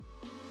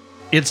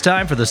It's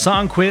time for the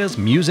Song Quiz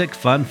Music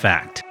Fun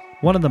Fact.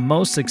 One of the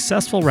most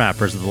successful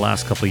rappers of the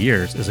last couple of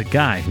years is a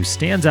guy who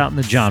stands out in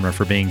the genre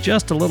for being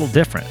just a little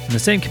different, and the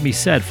same can be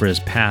said for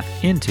his path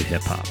into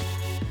hip-hop.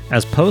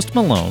 As Post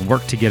Malone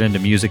worked to get into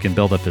music and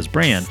build up his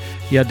brand,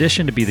 he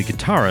auditioned to be the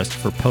guitarist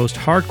for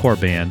post-hardcore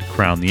band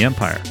Crown the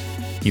Empire.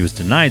 He was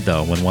denied,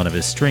 though, when one of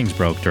his strings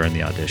broke during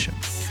the audition.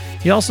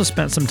 He also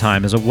spent some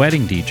time as a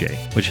wedding DJ,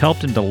 which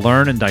helped him to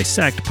learn and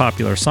dissect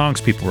popular songs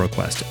people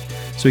requested,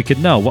 so he could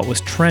know what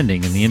was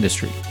trending in the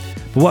industry.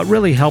 But what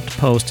really helped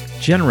Post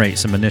generate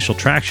some initial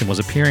traction was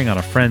appearing on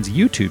a friend's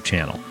YouTube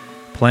channel,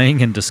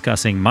 playing and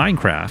discussing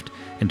Minecraft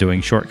and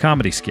doing short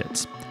comedy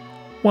skits,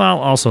 while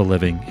also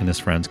living in his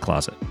friend's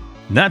closet.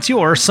 That's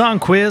your Song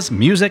Quiz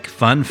Music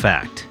Fun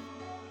Fact.